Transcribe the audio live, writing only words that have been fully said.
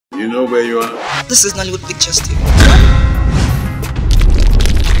You know where you are? This is Nollywood Pictures TV.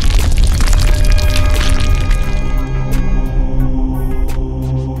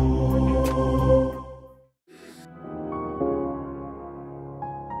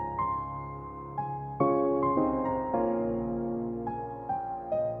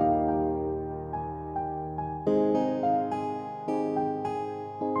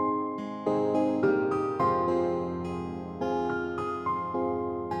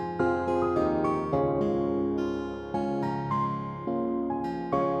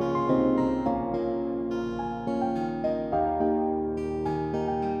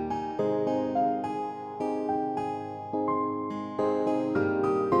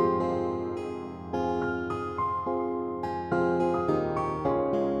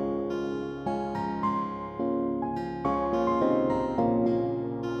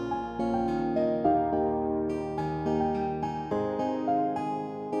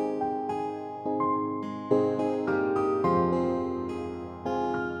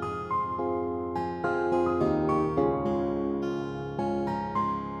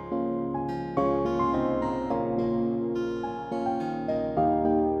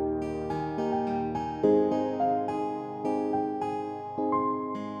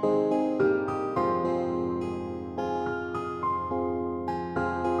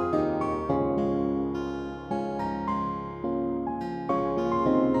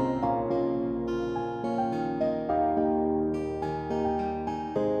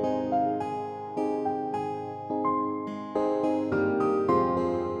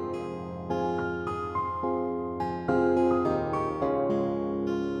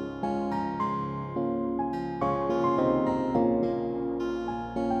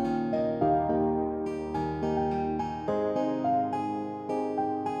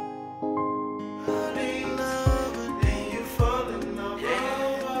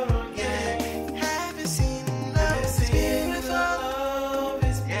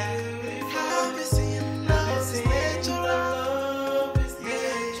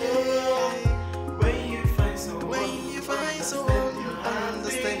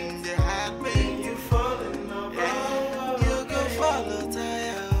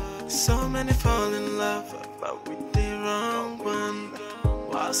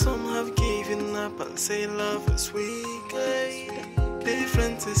 Say love is weak,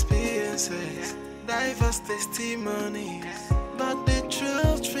 different experiences, diverse testimonies, but the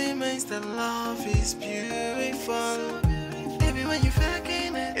truth remains that love is beautiful. Baby, when you're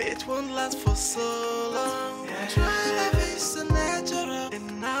faking it, it won't last for so long. True love is so natural,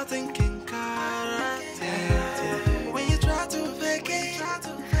 and nothing can correct it. When you try to fake it,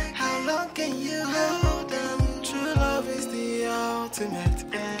 how long can you hold on? True love is the ultimate,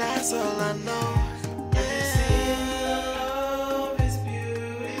 and that's all I know.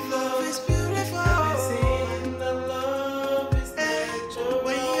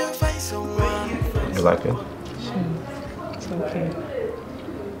 You like it? Sure. It's okay.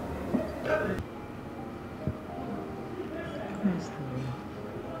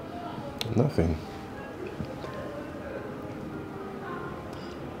 Nothing.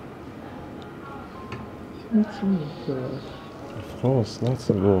 It's really good. Of course, that's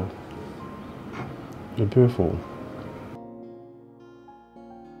the goal. You're beautiful.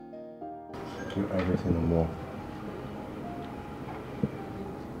 You're everything and more.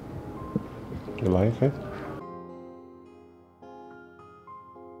 You like it?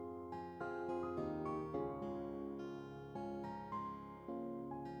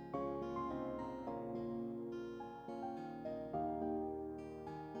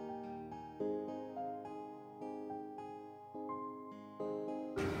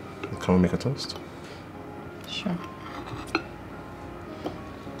 Can we make a toast? Sure.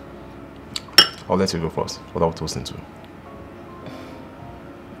 I'll let you go first. What are we toasting to?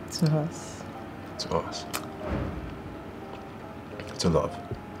 To us. To us. To love.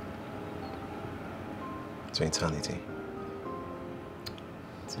 To eternity.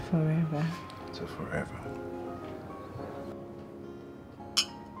 To forever. To forever.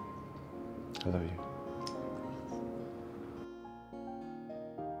 I love you.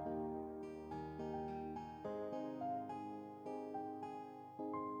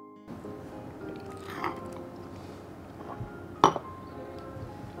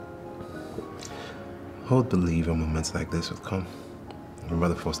 Who would believe a moment like this would come? I remember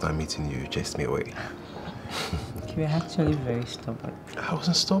the first time meeting you, you chased me away. You were actually very stubborn. I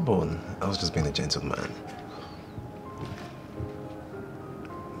wasn't stubborn. I was just being a gentleman.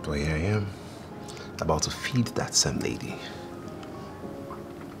 But here I am, about to feed that same lady.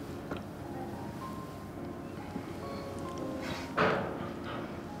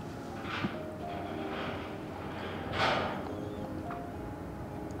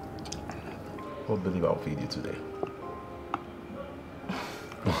 Don't believe I'll feed you today.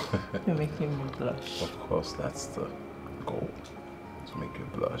 You're making me blush. Of course, that's the goal. To make you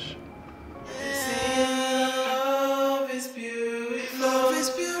blush. Love is beautiful. Love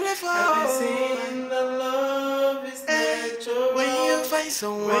is beautiful. Have you seen that love is natural? When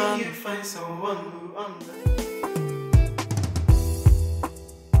you find someone who understands.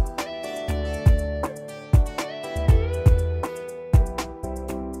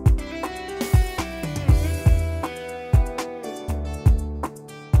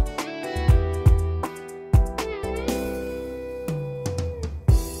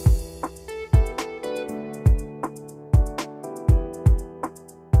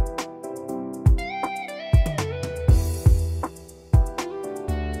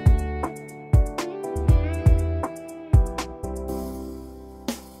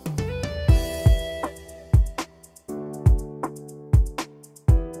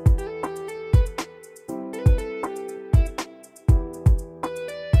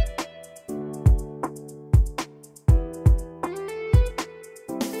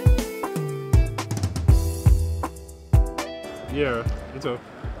 Yeah, it's a...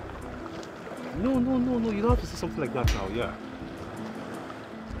 No, you don't have to say something like that now, yeah.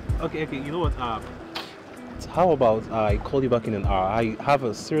 Okay, you know what, how about I call you back in an hour? I have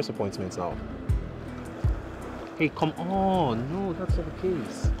a serious appointment now. Hey, come on, no, that's not the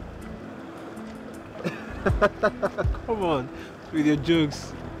case. Come on, with your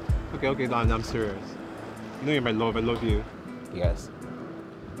jokes. Okay, no, I'm serious. You know you're my love, I love you. Yes.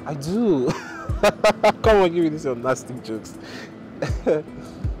 I do. Come on, give me these nasty jokes.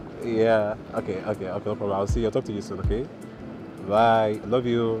 Yeah, okay, no problem. I'll see you. I'll talk to you soon, okay? Bye. I love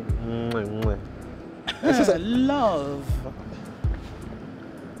you. Love.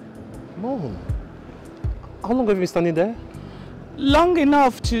 Mom, how long have you been standing there? Long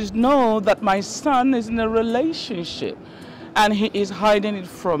enough to know that my son is in a relationship and he is hiding it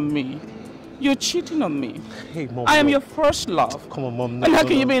from me. You're cheating on me. Hey, Mom. I am your first love. Come on, Mom. And how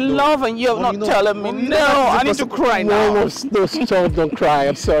can you be in love and you're not telling me? No, I need to cry now. No, stop, don't cry.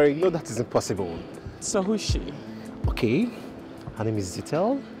 I'm sorry. No, that is impossible. So who's she? Okay. Her name is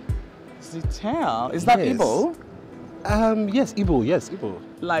Zitel. Zitel? Is that Yes. Igbo? Yes, Igbo.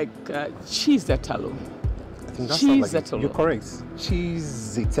 Like Chizetalo. I think that's not like it. Chizetalo. You're correct.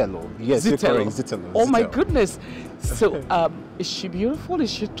 Zitelo. Yes, you're correct. Zitelo. Oh my goodness. So, is she beautiful?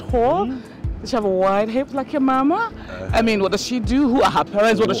 Is she tall? Does she have a wide hip like your mama? I mean, what does she do? Who are her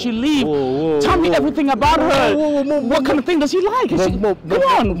parents? Where does she live? Tell me everything about her. What kind of thing does she like? Come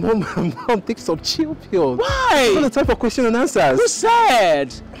on. Mom, take some chill pills. Why? It's not the time for question and answers. Who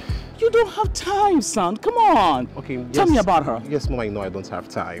said? You don't have time, son. Come on. Okay, yes. Tell me about her. Yes, Mom, I know I don't have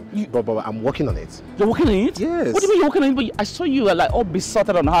time. But I'm working on it. You're working on it? Yes. What do you mean you're working on it? But I saw you like all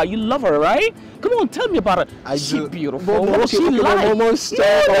besotted on her. You love her, right? Come on, tell me about her. Is she beautiful? What does she like? Mom,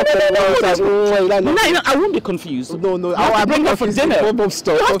 stop. No, I won't be confused. No. I'll bring her for dinner. Mom,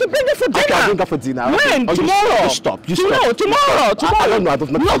 stop. You have to bring her for dinner. Okay, I'll bring her for dinner. When? Tomorrow. You stop. Tomorrow. I don't know. I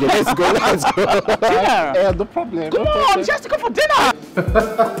don't know. Let's go. Dinner. No problem. Come on, she has to go for dinner.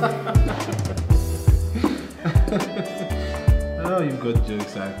 Oh, you've got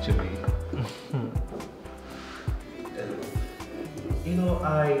jokes actually. You know,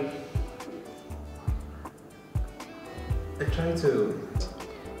 I try to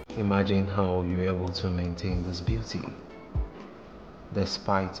imagine how you're able to maintain this beauty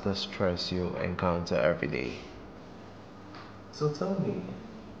despite the stress you encounter every day. So tell me,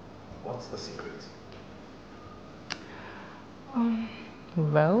 what's the secret?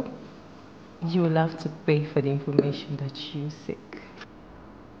 Well, you will have to pay for the information that you seek.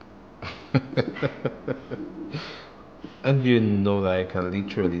 And you know that I can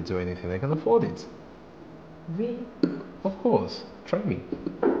literally do anything. I can afford it. Really? Of course. Try me.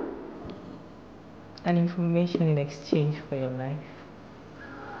 An information in exchange for your life.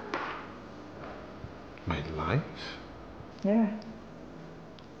 My life? Yeah.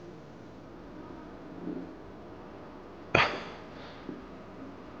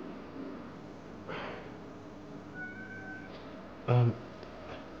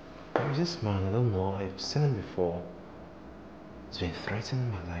 There's this man, I don't know, I've seen him before. He's been threatening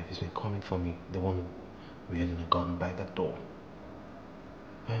my life, he's been coming for me, the one wielding a gun by that door.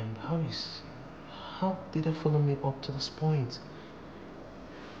 And how did they follow me up to this point?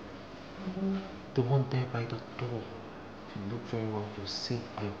 The one there by the door. If you look very well, you'll see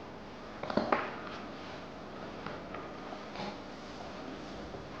him.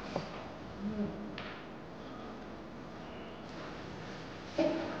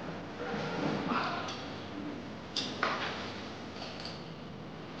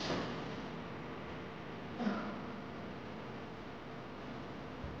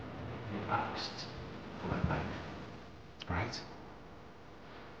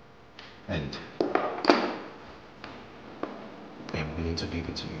 And I'm willing to give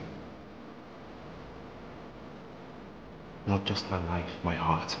it to you. Not just my life, my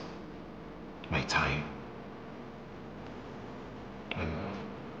heart, my time. And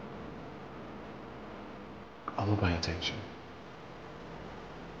all of my attention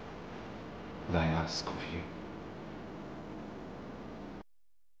that I ask of you.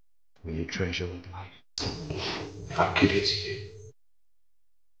 Will you treasure with life? I'll give it to you.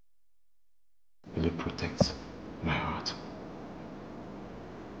 Will you protect my heart?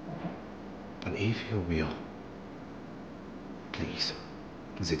 And if you will, please,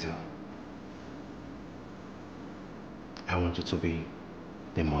 Zita, I want you to be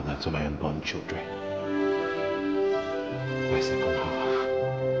the mother to my unborn children. My second half.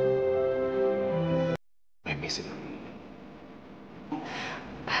 I miss it.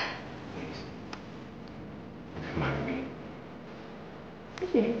 Please. Marry me.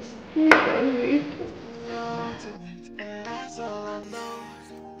 Yes, marry me. And that's all I know.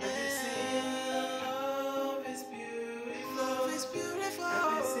 Love is beautiful. Love is beautiful.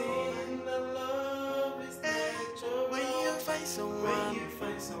 Love is natural. When you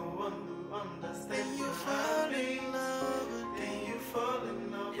find someone who understands, then you fall in love. Then you fall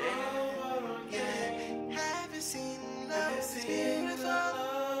in love. Yeah. Have you seen love is beautiful?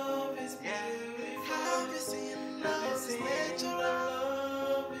 Love is beautiful. Have you seen love is natural?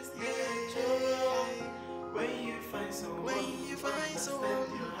 Love is natural. When you find someone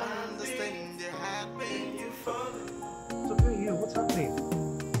who understands your heart, when you fall in love. So where are you? What's happening?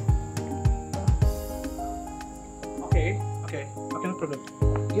 Okay, no problem.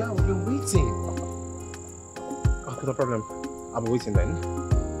 Yeah, we've been waiting. Okay, no problem. I'll be waiting then.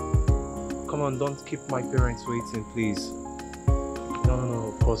 Come on, don't keep my parents waiting, please.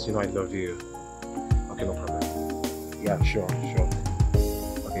 No, of course, you know I love you. Okay, no problem. Yeah, sure.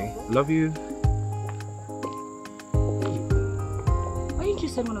 Okay, love you. Why didn't you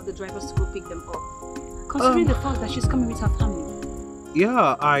send one of the drivers to go pick them up? Considering the fact that she's coming with her family.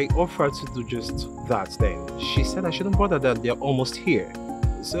 Yeah, I offered to do just that then. She said I shouldn't bother that they're almost here.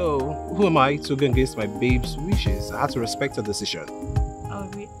 So, who am I to go against my babe's wishes? I had to respect her decision. Oh,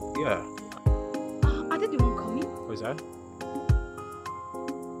 really? Yeah. Are they the one coming? What is that?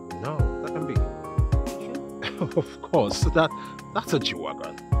 No, that can be. Sure. Of course, that's a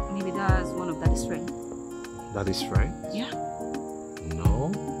G-Wagon. Maybe that's one of Daddy's friends. Daddy's friend? Yeah.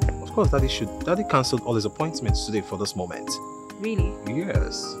 No. Of course, Daddy cancelled all his appointments today for this moment. Really?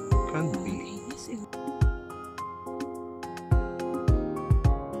 Yes, can be. Okay, let's see.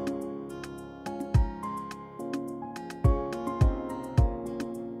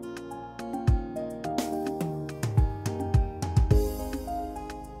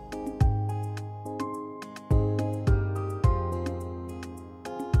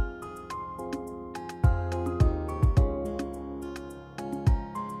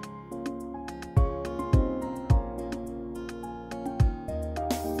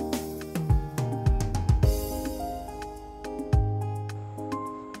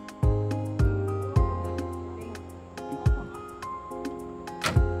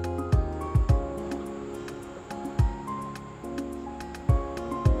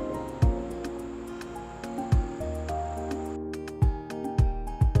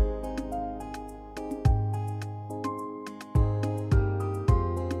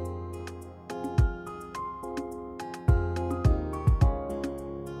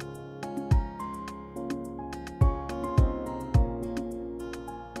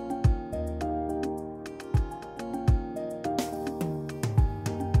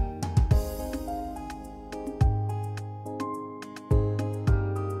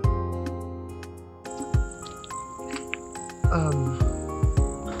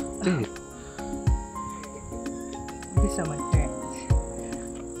 Dave. These are my parents.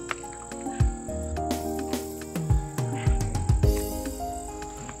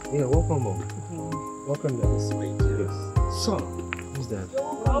 Yeah, welcome home. Welcome to this way. Yes. So, who's that?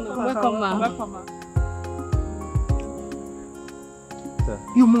 Welcome, ma.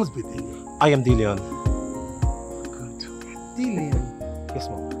 You must be Dillion. I am Dillion. Good. Dillion. Yes,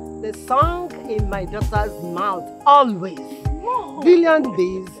 mom. The song in my daughter's mouth always. Dillion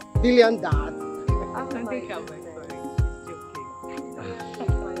this, Dillion that. I think I'm joking.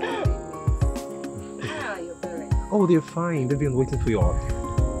 Oh, they're fine. They've been waiting for you all.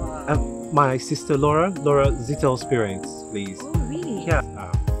 My sister Laura Zitel's parents, please. Oh, really? Yeah.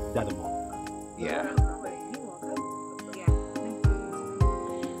 Dad and mom. Yeah.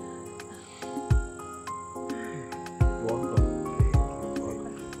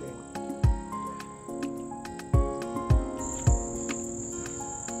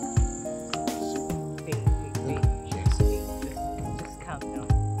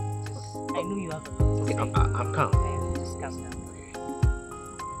 I'm calm. Just calm down.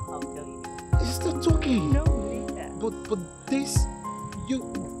 I'll tell you. It's not talking. No, later. But this, you...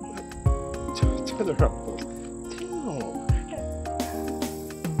 Turn around. Damn.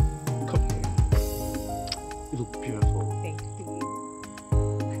 Come here. You look beautiful. Thank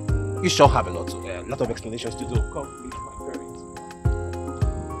you. You sure have a lot of explanations to do. Come meet my parents.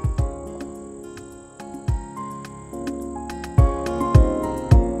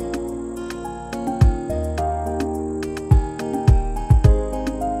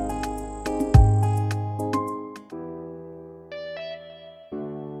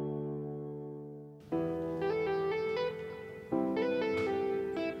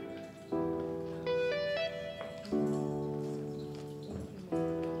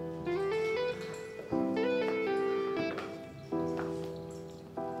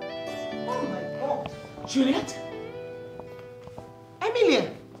 Juliet?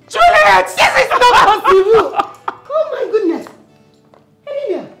 Emilia! Juliet! This is not possible! Oh my goodness!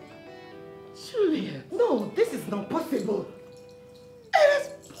 Emilia! Juliet! No, this is not possible. It is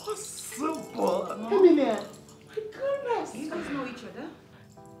possible! Emilia! My goodness! You guys know each other?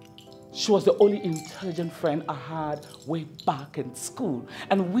 She was the only intelligent friend I had way back in school.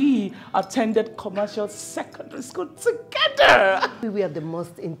 And we attended commercial secondary school together. We were the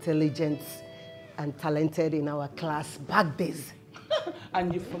most intelligent and talented in our class back days.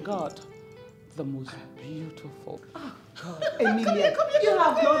 And you forgot the most beautiful. Oh, God. Emilia, you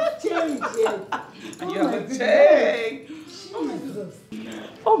have not changed yet. And you haven't changed.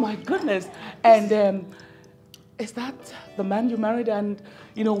 Oh my goodness. And is that the man you married and,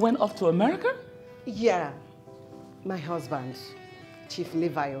 went off to America? Yeah, my husband, Chief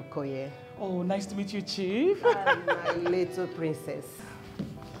Levi Okoh. Oh, nice to meet you, Chief. And my little princess.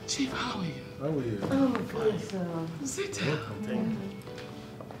 Chief, how are you? How are you? Oh, good, sir. Sit down. Welcome, thank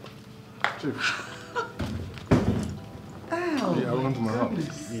you. Chief. Oh. Yeah, welcome to my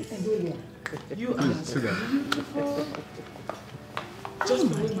house. Emilia. You are Sit down. beautiful. Just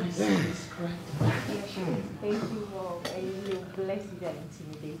the way my son is correct. Thank you all. And you're blessed and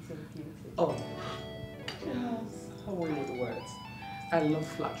intimidating beauty. Oh, yes. How are you with the words? I love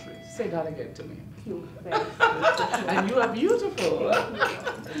flattery. Say that again to me. You're very And you are beautiful.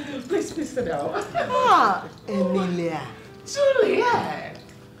 Please sit down. Ah, Emilia. Juliet!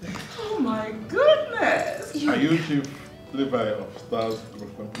 Oh my goodness! Are you Chief Levi of Stars Group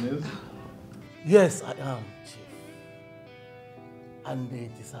of Companies? Yes, I am, Chief. And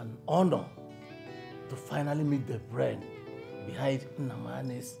it is an honor to finally meet the brain behind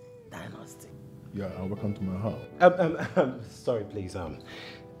Nnamani's Dynasty. Yeah, and welcome to my house. Sorry, please.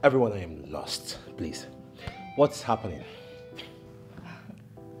 Everyone, I am lost. Please. What's happening?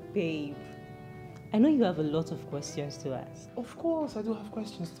 Babe, I know you have a lot of questions to ask. Of course, I do have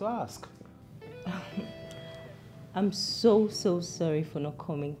questions to ask. I'm so sorry for not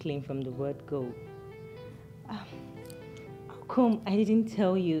coming clean from the word go. How come I didn't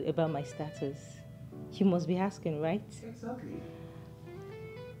tell you about my status? You must be asking, right? Exactly.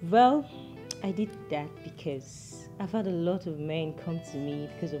 Well, I did that because I've had a lot of men come to me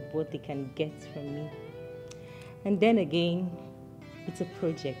because of what they can get from me. And then again, it's a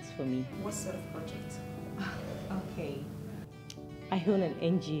project for me. What sort of project? Okay. I own an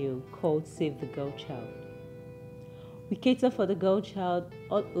NGO called Save the Girl Child. We cater for the girl child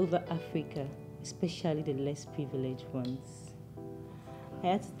all over Africa, especially the less privileged ones. I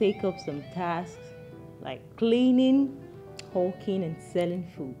had to take up some tasks like cleaning, hawking and selling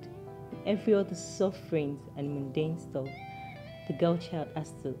food, and every other sufferings and mundane stuff the girl child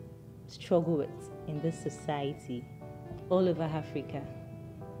has to struggle with in this society all over Africa.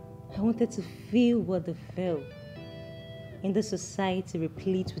 I wanted to feel what they felt in the society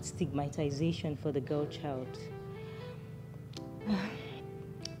replete with stigmatization for the girl child. I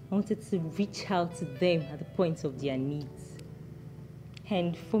wanted to reach out to them at the point of their needs.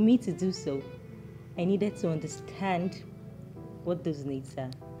 And for me to do so, I needed to understand what those needs are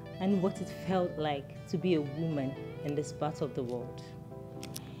and what it felt like to be a woman in this part of the world.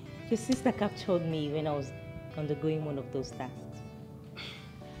 Your sister captured me when I was undergoing one of those tasks.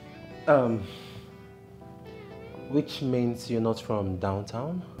 Which means you're not from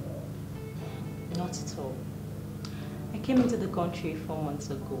downtown? Not at all. I came into the country 4 months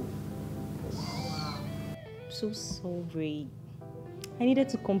ago. Wow. I'm so sorry. I needed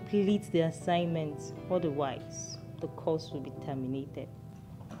to complete the assignment, otherwise the course will be terminated.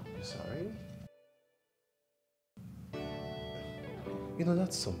 I'm sorry? You know,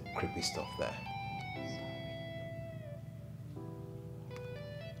 that's some creepy stuff there.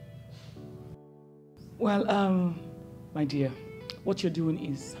 Well, my dear, what you're doing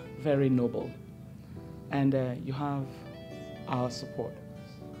is very noble. and you have our support.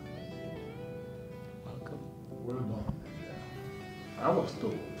 Welcome. Well done. I was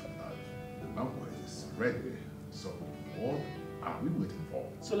told that the banquet is ready, so what are we waiting for?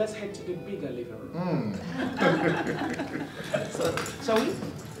 So let's head to the bigger living room. So, shall we?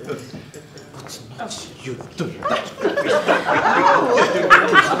 You do that.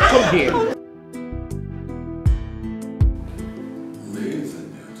 Come here. Ladies and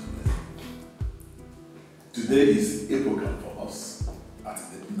gentlemen, today is epochal for us at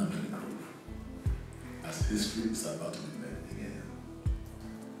the Nnamani Group, as history is about to be made again.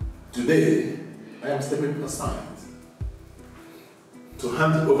 Today, I am stepping aside to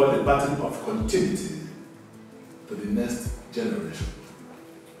hand over the baton of continuity to the next generation.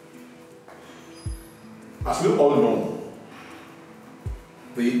 As we all know,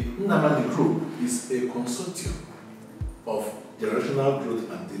 the Nnamani Group is a consortium of generational growth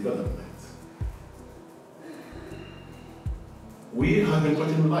and development. We have been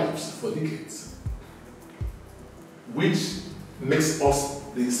touching lives for decades, which makes us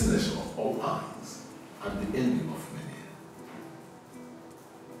the signature of all eyes and the envy of many.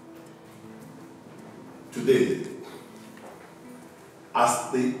 Today,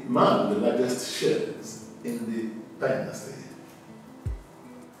 as the man with the largest shares in the dynasty,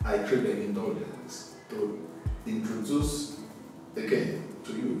 I crave the indulgence to introduce again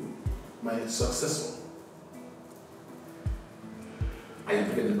to you my successor. I am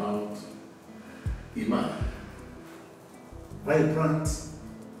talking about a man, vibrant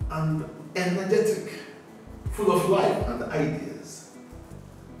and energetic, full of life and ideas.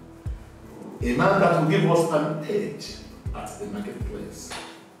 A man that will give us an edge at the marketplace.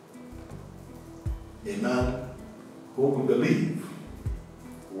 A man who we believe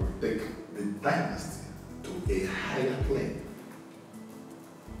will take the dynasty to a higher plane.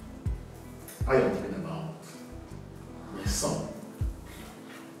 I am talking about my son,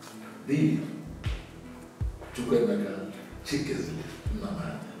 the Eucharia Anunobi.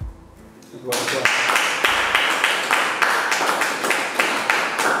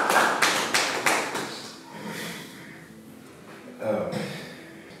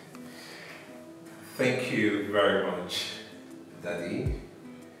 Thank you very much, Daddy.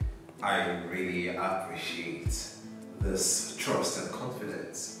 I really appreciate this trust and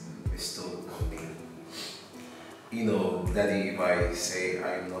confidence bestowed on me. You know, Daddy, if I say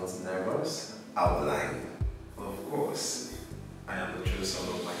I'm not nervous, I'll lie. Of course, I am the true son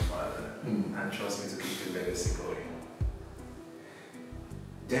of my father, and trust me to keep the legacy going.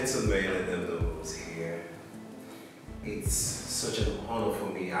 Gentlemen and those here, it's such an honor for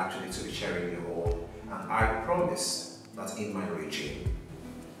me actually to be chairing you all, and I promise that in my regime,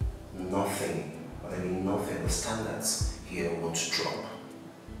 nothing, but I mean nothing, the standards here won't drop.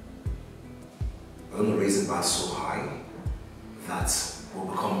 We're going to raise the bar so high that we'll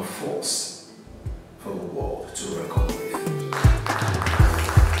become a force for the world to reckon with.